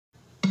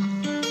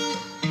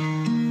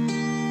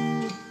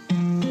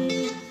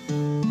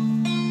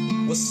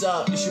What's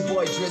up? It's your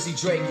boy Drizzy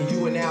Drake, and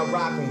you are now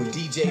rocking with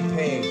DJ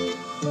Pain.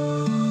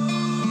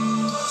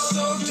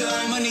 So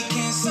done, money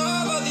can't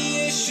solve all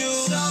the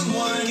issues.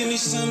 Someone give me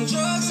some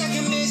drugs, I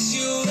can miss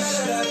you.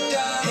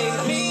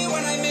 Hate me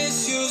when I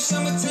miss you.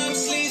 Summertime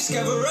sleeves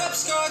cover up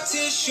scar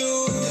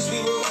tissue. Cause we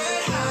were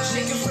red hot,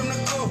 shaking from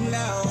the cold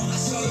now. I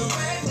saw the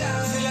red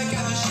dot, feel like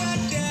I've been shot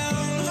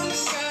down from the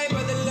sky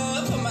by the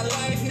love of my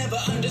life.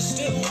 Never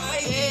understood why.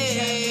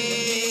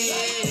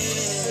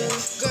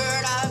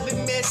 Girl, I've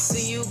been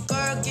missing you.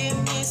 Girl, give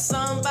me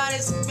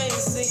somebody's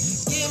missing.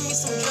 Give me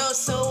some drugs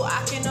so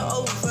I can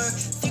over.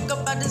 Think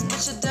about this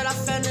bitch that I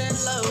fell in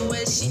love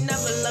with. She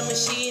never loved me,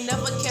 she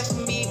never cared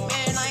for me.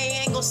 Man,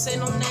 I ain't gon' say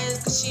no names,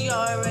 cause she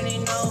already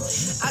know.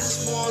 I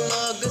just want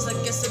love, cause I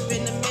guess it's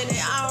been a minute.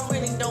 I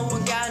really don't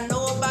got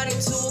nobody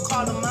to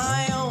call her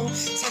my own.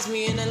 Text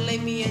me and then lay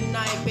me at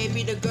night.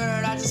 Baby, the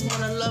girl, I just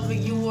wanna love her,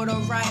 you were the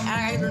right.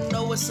 I don't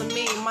know what's to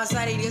me. My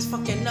anxiety is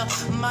fucking up.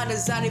 My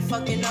anxiety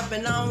fucking up,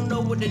 and I don't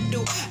know what to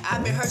do.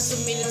 I've been hurt so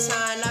many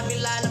times. I be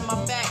lying on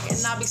my back, and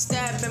I be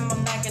stabbing my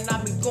back, and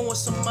I be going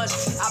so much.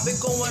 I be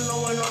going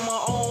on my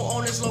own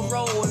on this little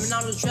road, and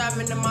I'm just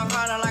driving in my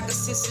car like a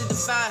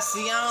 65.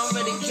 See, I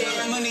don't really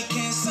care. Money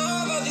can't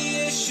solve all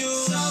the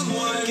issues.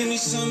 Someone give me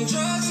some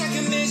drugs, I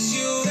can miss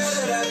you.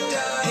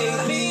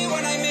 Hate me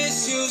when I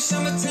miss you.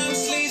 Summertime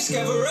sleeves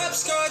cover up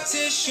scar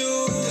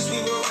tissue. Cause we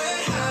were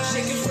red hot,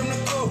 shaking from the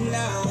cold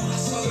now. I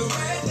saw the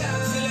red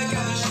dot, feel like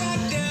I've been shot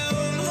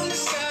down from the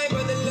sky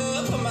by the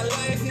love of my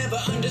life. Never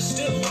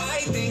understood why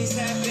things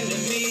happen to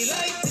me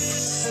like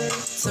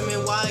this. Tell me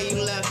why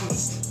you left me.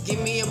 Give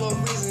me a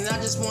reason,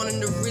 I just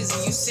wanted the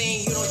reason. You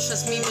saying you don't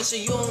trust me, but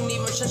you don't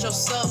even trust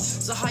yourself.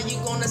 So how you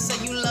gonna say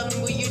you love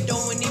me when you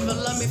don't even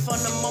love me from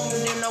the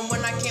moment? And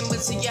when I came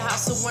into your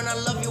house, so when I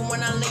love you,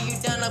 when I lay you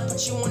down, I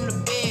put you in the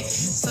bed.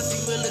 Suck you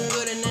really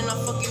good, and then I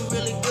fuck you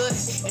really good.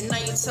 And now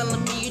you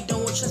telling me you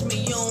don't trust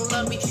me, you don't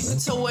love me. You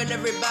told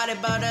everybody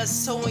about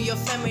us, told your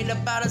family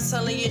about us,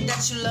 telling you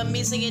that you love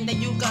me, saying that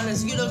you got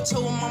us. You done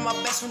told all my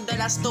best friend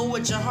that I stole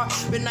with your heart,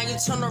 but now you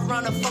turn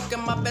around and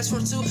fucking my best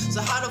friend too.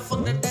 So how the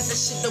fuck that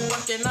shit don't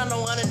work? And I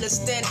don't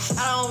understand.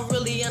 I don't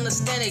really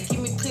understand it. Give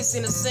me peace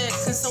in the sand.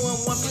 Cause someone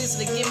want please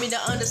to give me the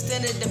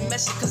understanding, the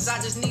message. Cause I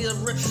just need a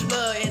real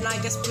love, and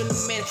I guess been a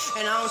minute,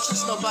 and I don't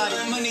trust nobody.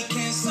 Money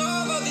can't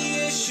solve all the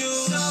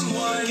issues.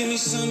 Someone give me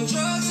some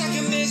drugs, I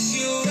can miss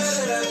you.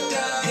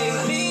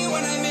 Hate me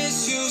when I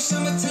miss you.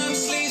 Summertime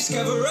sleeves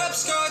cover up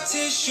scar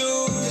tissue.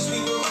 Cause we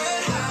were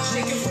red hot,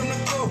 shaking from the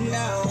cold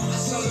now. I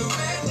saw the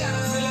red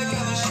dot, feel like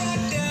I've been shot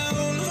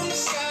down from the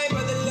sky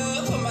by the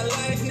love of my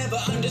life.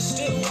 Never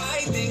understood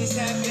why things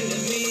happen to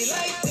me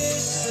like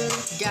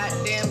this.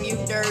 Goddamn, you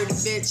dirty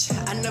bitch.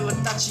 I never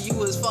thought you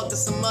was fucking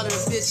some other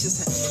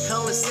bitches.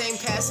 On the same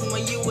passing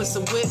when you was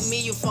with me,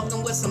 you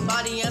fucking with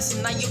somebody else,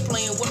 and now you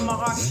playing with my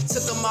heart.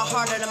 Took up my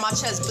heart out of my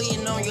chest,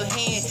 bleeding on your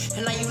hand,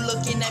 and now you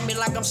looking at me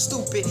like I'm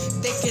stupid,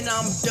 thinking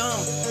I'm dumb.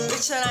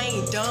 Bitch, I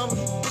ain't dumb.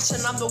 Bitch,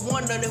 and I'm the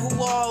one that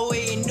who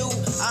always knew.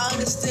 I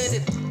understood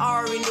it.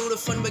 I already knew it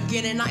from the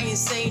beginning. I ain't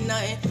saying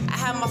nothing. I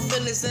have my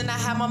feelings and I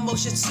have my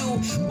emotions too.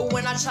 But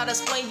when I try to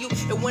explain you,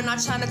 and when I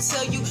try to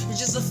tell you, you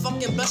just a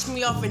fucking brush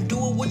me off and do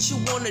what you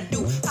wanna do.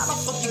 How the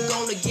fuck you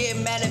gonna get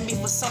mad at me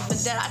for something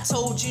that I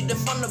told you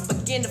from the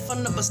beginning,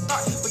 from the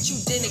start, but you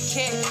didn't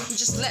care? You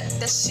just let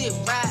that shit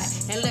ride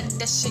and let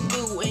that shit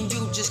do, and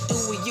you just do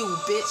what you,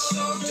 bitch.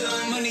 So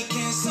done, money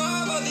can't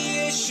solve all the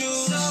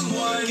issues.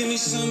 Someone give me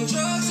some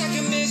drugs, I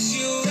can miss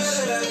you.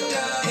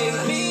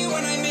 Hate me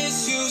when I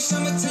miss you.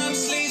 Summertime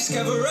sleeves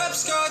cover up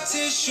scar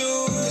tissue.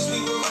 Cause we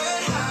were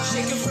red hot,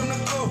 shaking from the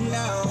cold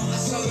now. I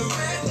saw the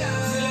red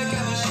dot, feel like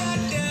I've been shot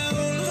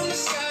down from the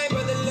sky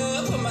by the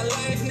love of my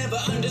life. Never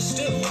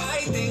understood why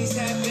things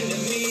happen